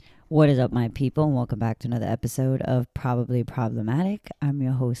What is up, my people, and welcome back to another episode of Probably Problematic. I'm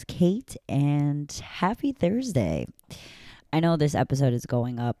your host, Kate, and happy Thursday. I know this episode is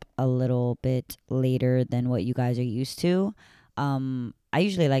going up a little bit later than what you guys are used to. I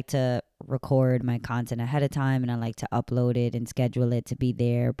usually like to record my content ahead of time, and I like to upload it and schedule it to be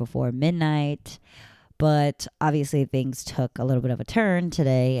there before midnight. But obviously, things took a little bit of a turn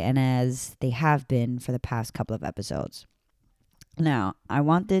today, and as they have been for the past couple of episodes. Now, I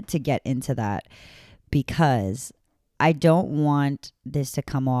wanted to get into that because I don't want this to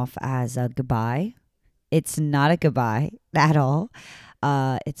come off as a goodbye. It's not a goodbye at all.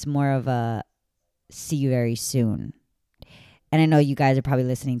 It's more of a see you very soon. And I know you guys are probably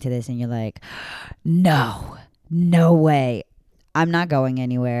listening to this and you're like, no way. I'm not going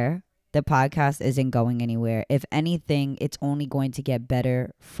anywhere. The podcast isn't going anywhere. If anything, it's only going to get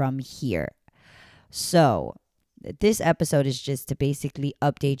better from here. So, this episode is just to basically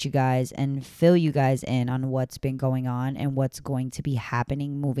update you guys and fill you guys in on what's been going on and what's going to be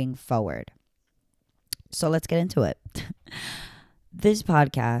happening moving forward. So let's get into it. This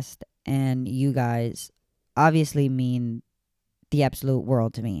podcast and you guys obviously mean the absolute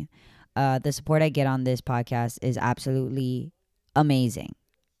world to me. The support I get on this podcast is absolutely amazing.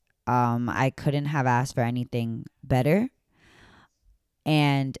 I couldn't have asked for anything better.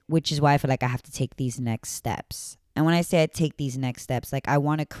 And which is why I feel like I have to take these next steps. And when I say I take these next steps, like I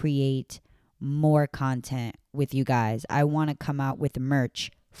want to create more content with you guys. I want to come out with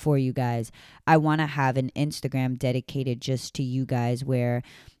merch for you guys. I want to have an Instagram dedicated just to you guys where,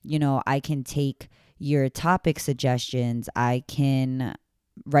 I can take your topic suggestions. I can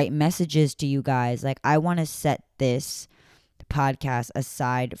write messages to you guys. Like I want to set this podcast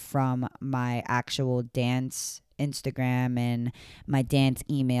aside from my actual dance Instagram and my dance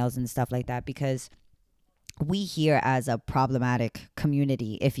emails and stuff like that, because we here as a problematic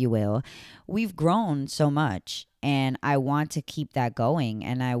community, if you will, we've grown so much and I want to keep that going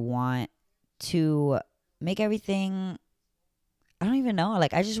and I want to make everything, I don't even know,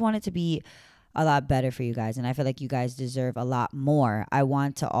 like I just want it to be a lot better for you guys, and I feel like you guys deserve a lot more. I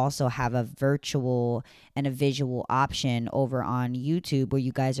want to also have a virtual and a visual option over on YouTube where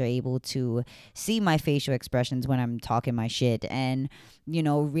you guys are able to see my facial expressions when I'm talking my shit and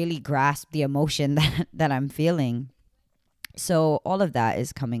really grasp the emotion that I'm feeling. So all of that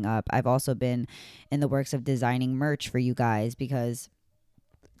is coming up. I've also been in the works of designing merch for you guys because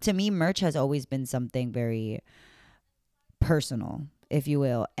to me merch has always been something very personal, if you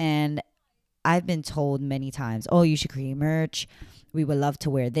will, and I've been told many times, oh, you should create merch. We would love to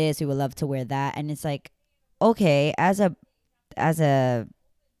wear this. We would love to wear that. And it's like, okay, as a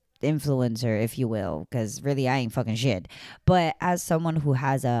influencer, if you will, because really I ain't fucking shit. But as someone who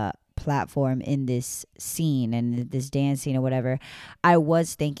has a platform in this scene and this dance scene or whatever, I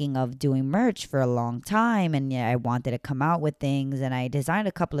was thinking of doing merch for a long time. And yeah, I wanted to come out with things and I designed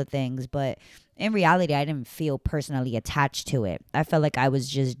a couple of things. But in reality, I didn't feel personally attached to it. I felt like I was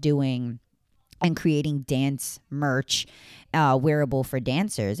just doing and creating dance merch wearable for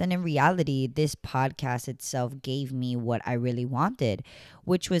dancers. And in reality, this podcast itself gave me what I really wanted,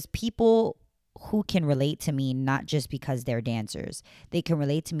 which was people who can relate to me not just because they're dancers. They can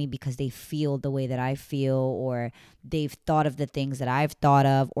relate to me because they feel the way that I feel, or they've thought of the things that I've thought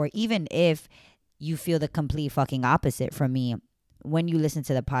of, or even if you feel the complete fucking opposite from me, when you listen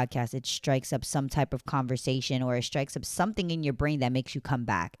to the podcast, it strikes up some type of conversation or it strikes up something in your brain that makes you come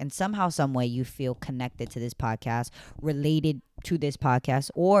back. And somehow, some way you feel connected to this podcast, related to this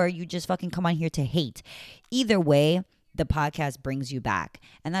podcast, or you just fucking come on here to hate. Either way, the podcast brings you back.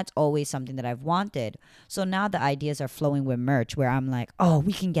 And that's always something that I've wanted. So now the ideas are flowing with merch where I'm like, oh,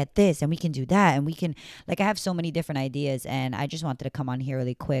 we can get this and we can do that. And we can, like, I have so many different ideas. And I just wanted to come on here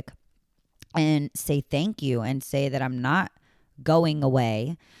really quick and say thank you and say that I'm not going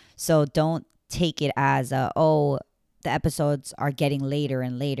away. So don't take it as the episodes are getting later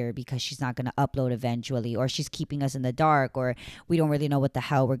and later because she's not going to upload eventually, or she's keeping us in the dark, or we don't really know what the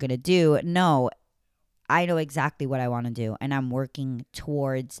hell we're going to do. No, I know exactly what I want to do and I'm working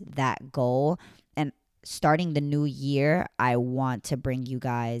towards that goal. And starting the new year, I want to bring you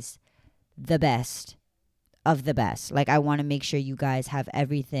guys the best of the best. Like I want to make sure you guys have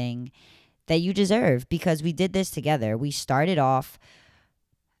everything that you deserve, because we did this together. We started off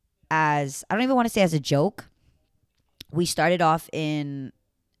as, I don't even want to say as a joke. We started off in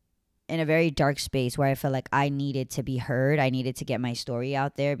a very dark space where I felt like I needed to be heard. I needed to get my story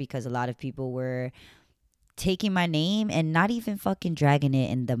out there because a lot of people were taking my name and not even fucking dragging it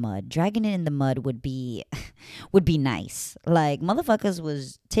in the mud. Dragging it in the mud would be would be nice. Like, motherfuckers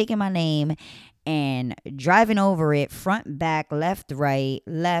was taking my name and driving over it front, back, left, right,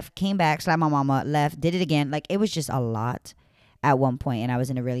 left, came back, slapped my mama, left, did it again. Like, it was just a lot at one point, and I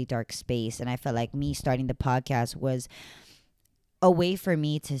was in a really dark space, and I felt like me starting the podcast was a way for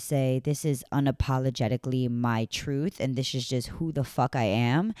me to say this is unapologetically my truth, and this is just who the fuck I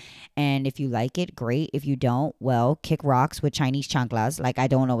am. And if you like it, great. If you don't, well, kick rocks with Chinese chanclas. Like, I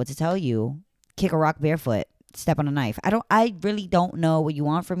don't know what to tell you. Kick a rock barefoot, step on a knife. I really don't know what you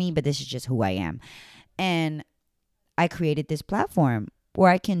want from me, but this is just who I am. And I created this platform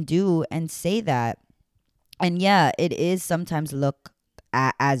where I can do and say that. And yeah, it is sometimes look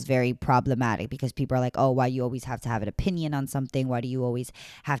as very problematic, because people are like, oh, why you always have to have an opinion on something? Why do you always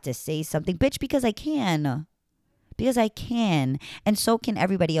have to say something? Bitch, because I can. Because I can. And so can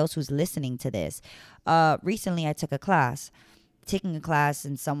everybody else who's listening to this. Recently, I took a class. Taking a class,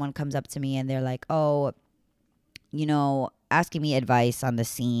 and someone comes up to me and they're like, oh, you know, asking me advice on the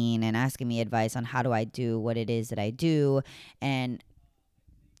scene and asking me advice on how do I do what it is that I do. And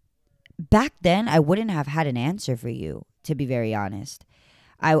back then, I wouldn't have had an answer for you, to be very honest.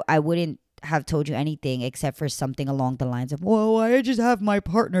 I wouldn't have told you anything except for something along the lines of, well, I just have my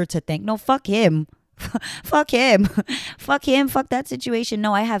partner to thank. No, fuck him. Fuck him. Fuck him. Fuck that situation.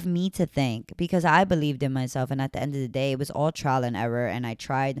 No, I have me to thank, because I believed in myself. And at the end of the day, it was all trial and error. And I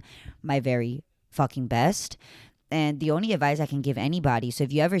tried my very fucking best. And the only advice I can give anybody, so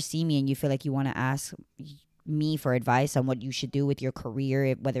if you ever see me and you feel like you want to ask me for advice on what you should do with your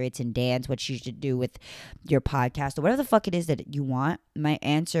career, whether it's in dance, what you should do with your podcast, or whatever the fuck it is that you want, my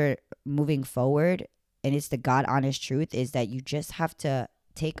answer moving forward, and it's the God honest truth, is that you just have to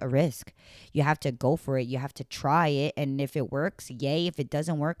take a risk. You have to go for it. You have to try it. And if it works, yay. If it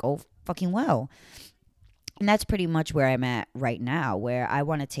doesn't work, oh fucking well. And that's pretty much where I'm at right now, where I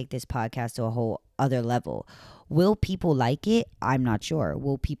want to take this podcast to a whole other level. Will people like it? I'm not sure.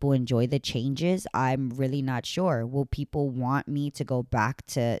 Will people enjoy the changes? I'm really not sure. Will people want me to go back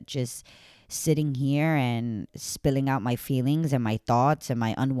to just sitting here and spilling out my feelings and my thoughts and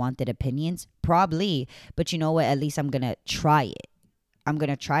my unwanted opinions? Probably. But you know what? At least I'm going to try it. I'm going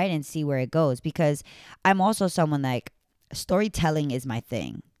to try it and see where it goes, because I'm also someone like, storytelling is my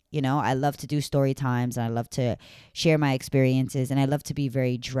thing. You know, I love to do story times, and I love to share my experiences, and I love to be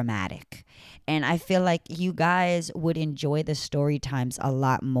very dramatic. And I feel like you guys would enjoy the story times a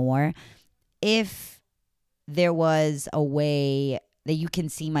lot more if there was a way that you can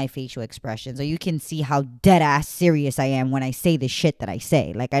see my facial expressions, or you can see how dead ass serious I am when I say the shit that I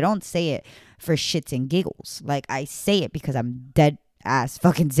say. Like, I don't say it for shits and giggles. Like, I say it because I'm dead ass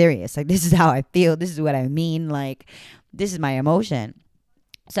fucking serious. Like, this is how I feel. This is what I mean. Like, this is my emotion.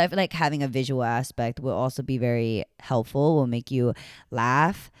 So I feel like having a visual aspect will also be very helpful, will make you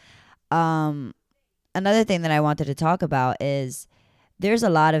laugh. Another thing that I wanted to talk about is there's a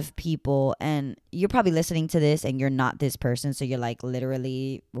lot of people, and you're probably listening to this and you're not this person. So you're like,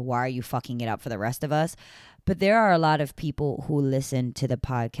 literally, why are you fucking it up for the rest of us? But there are a lot of people who listen to the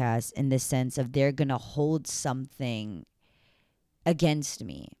podcast in the sense of they're going to hold something against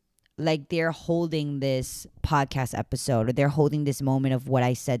me. Like, they're holding this podcast episode, or they're holding this moment of what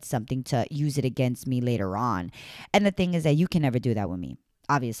I said something to use it against me later on. And the thing is that you can never do that with me,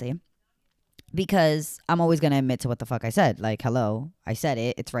 obviously, because I'm always going to admit to what the fuck I said. Like, hello, I said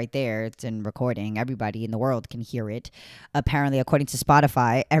it. It's right there. It's in recording. Everybody in the world can hear it. Apparently, according to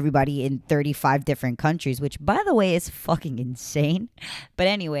Spotify, everybody in 35 different countries, which, by the way, is fucking insane. But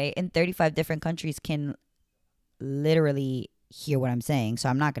anyway, in 35 different countries can literally hear what I'm saying. So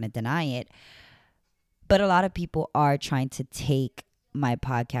I'm not going to deny it. But a lot of people are trying to take my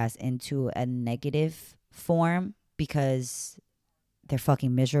podcast into a negative form because they're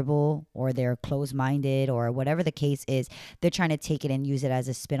fucking miserable, or they're closed-minded, or whatever the case is. They're trying to take it and use it as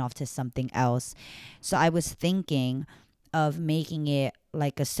a spin-off to something else. So I was thinking of making it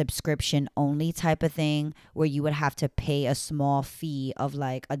like a subscription only type of thing, where you would have to pay a small fee of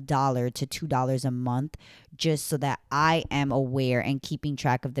like $1 to $2 a month, just so that I am aware and keeping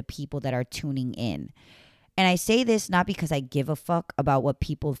track of the people that are tuning in. And I say this not because I give a fuck about what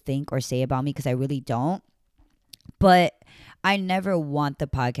people think or say about me, because I really don't. But I never want the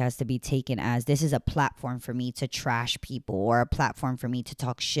podcast to be taken as this is a platform for me to trash people, or a platform for me to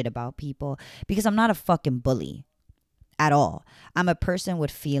talk shit about people, because I'm not a fucking bully at all. I'm a person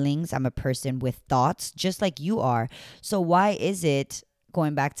with feelings. I'm a person with thoughts, just like you are. So why is it,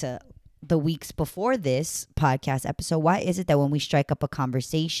 going back to the weeks before this podcast episode, why is it that when we strike up a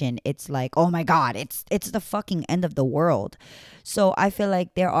conversation, it's like, oh my God, it's the fucking end of the world. So I feel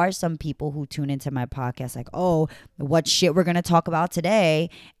like there are some people who tune into my podcast like, oh, what shit we're gonna talk about today.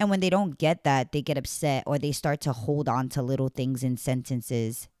 And when they don't get that, they get upset or they start to hold on to little things in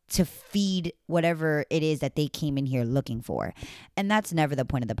sentences to feed whatever it is that they came in here looking for. And that's never the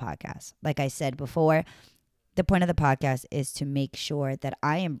point of the podcast. Like I said before, the point of the podcast is to make sure that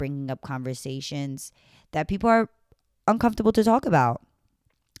I am bringing up conversations that people are uncomfortable to talk about.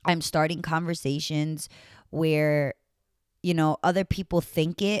 I'm starting conversations where, other people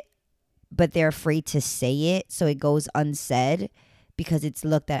think it, but they're afraid to say it. So it goes unsaid because it's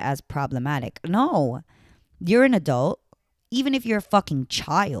looked at as problematic. No, you're an adult. Even if you're a fucking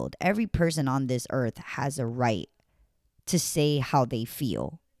child, every person on this earth has a right to say how they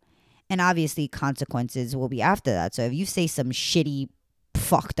feel. And obviously consequences will be after that. So if you say some shitty,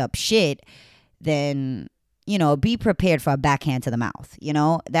 fucked up shit, then, be prepared for a backhand to the mouth.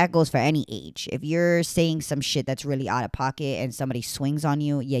 That goes for any age. If you're saying some shit that's really out of pocket and somebody swings on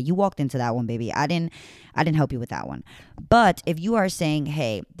you, yeah, you walked into that one, baby. I didn't help you with that one. But if you are saying,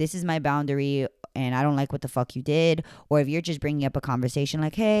 hey, this is my boundary and I don't like what the fuck you did, or if you're just bringing up a conversation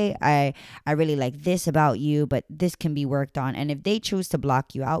like, hey, I really like this about you, but this can be worked on. And if they choose to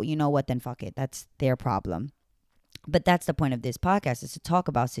block you out, you know what, then fuck it. That's their problem. But that's the point of this podcast, is to talk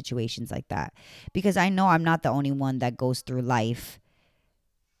about situations like that. Because I know I'm not the only one that goes through life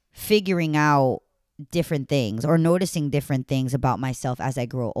figuring out different things or noticing different things about myself as I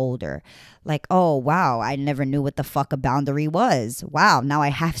grow older. Like, oh, wow, I never knew what the fuck a boundary was. Wow, now I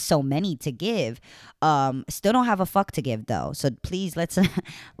have so many to give. Still don't have a fuck to give though. So please, let's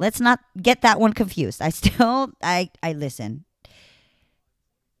not get that one confused. I listen.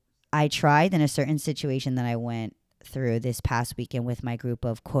 I tried in a certain situation that I went through this past weekend with my group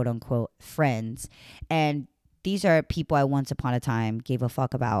of quote unquote friends. And these are people I once upon a time gave a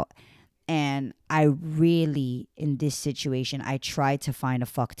fuck about. And I really, in this situation, I tried to find a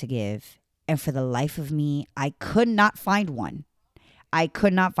fuck to give. And for the life of me, I could not find one. I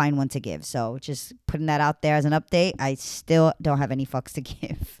could not find one to give. So just putting that out there as an update, I still don't have any fucks to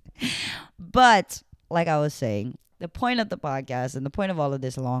give. But like I was saying, the point of the podcast and the point of all of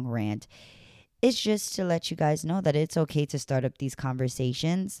this long rant is just to let you guys know that it's okay to start up these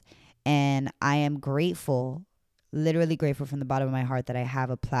conversations. And I am grateful, literally grateful from the bottom of my heart, that I have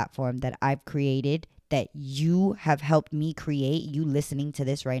a platform that I've created, that you have helped me create. You listening to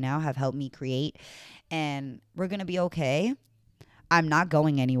this right now have helped me create. And we're going to be okay. I'm not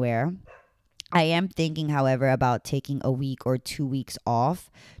going anywhere. I am thinking, however, about taking a week or 2 weeks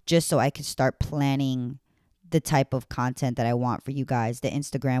off just so I can start planning the type of content that I want for you guys. The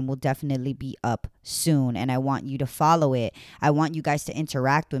Instagram will definitely be up soon and I want you to follow it. I want you guys to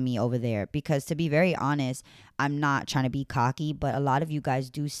interact with me over there because, to be very honest, I'm not trying to be cocky, but a lot of you guys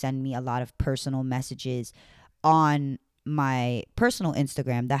do send me a lot of personal messages on my personal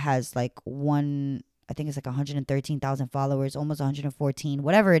Instagram that has like I think it's like 113,000 followers, almost 114,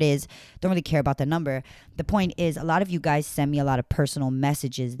 whatever it is. Don't really care about the number. The point is, a lot of you guys send me a lot of personal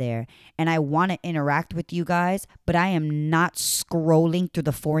messages there, and I want to interact with you guys, but I am not scrolling through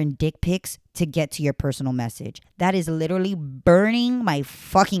the foreign dick pics to get to your personal message. That is literally burning my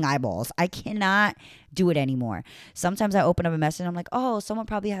fucking eyeballs. I cannot do it anymore. Sometimes I open up a message and I'm like, oh, someone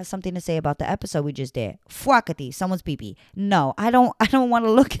probably has something to say about the episode we just did. Fuckity, someone's pee-pee. No, I don't want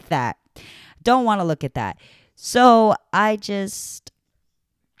to look at that. Don't want to look at that. So I just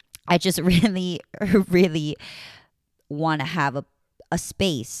really, really want to have a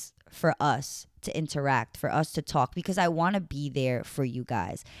space for us to interact, for us to talk, because I want to be there for you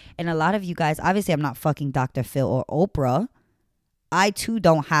guys. And a lot of you guys, obviously I'm not fucking Dr. Phil or Oprah. I too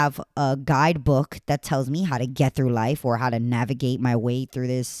don't have a guidebook that tells me how to get through life or how to navigate my way through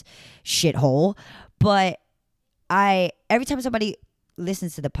this shithole. But every time somebody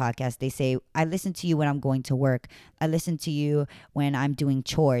listens to the podcast, they say, I listen to you when I'm going to work. I listen to you when I'm doing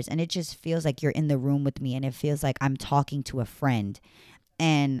chores. And it just feels like you're in the room with me and it feels like I'm talking to a friend.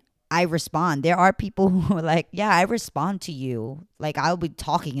 And I respond. There are people who are like, yeah, I respond to you. Like, I'll be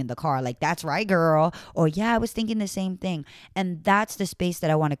talking in the car like, that's right, girl. Or yeah, I was thinking the same thing. And that's the space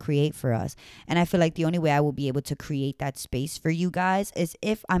that I want to create for us. And I feel like the only way I will be able to create that space for you guys is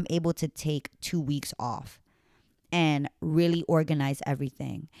if I'm able to take 2 weeks off and really organize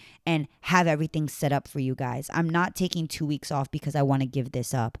everything and have everything set up for you guys. I'm not taking 2 weeks off because I want to give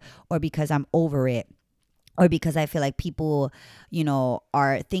this up or because I'm over it or because I feel like people,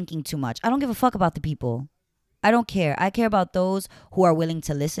 are thinking too much. I don't give a fuck about the people. I don't care. I care about those who are willing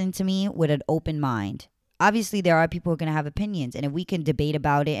to listen to me with an open mind. Obviously, there are people who are going to have opinions. And if we can debate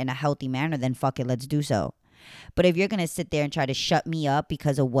about it in a healthy manner, then fuck it, let's do so. But if you're going to sit there and try to shut me up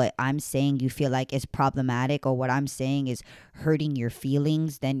because of what I'm saying you feel like is problematic, or what I'm saying is hurting your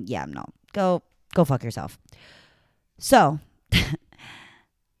feelings, then yeah, no. Go fuck yourself. So,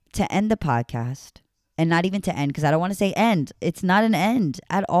 to end the podcast, and not even to end, because I don't want to say end. It's not an end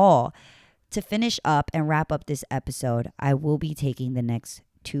at all. To finish up and wrap up this episode, I will be taking the next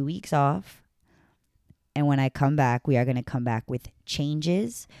 2 weeks off. And when I come back, we are going to come back with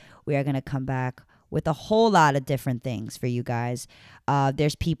changes. We are going to come back with a whole lot of different things for you guys.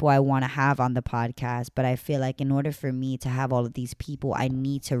 There's people I want to have on the podcast, but I feel like in order for me to have all of these people, I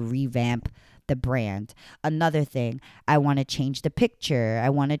need to revamp the brand. Another thing, I want to change the picture. I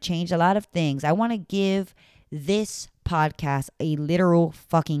want to change a lot of things. I want to give this podcast a literal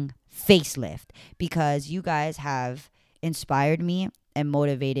fucking facelift, because you guys have inspired me and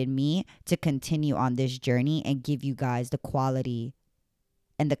motivated me to continue on this journey and give you guys the quality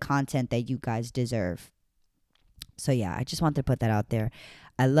and the content that you guys deserve. So yeah, I just wanted to put that out there.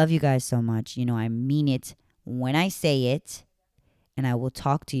 I love you guys so much. You know, I mean it when I say it. And I will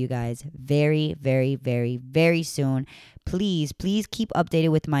talk to you guys very, very, very, very soon. Please keep updated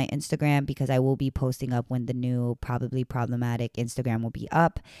with my Instagram, because I will be posting up when the new Probably Problematic Instagram will be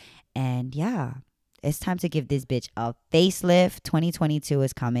up. And yeah, it's time to give this bitch a facelift. 2022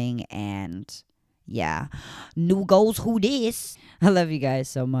 is coming, and yeah, new goals, who dis? I love you guys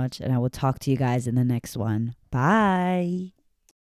so much, and I will talk to you guys in the next one. Bye.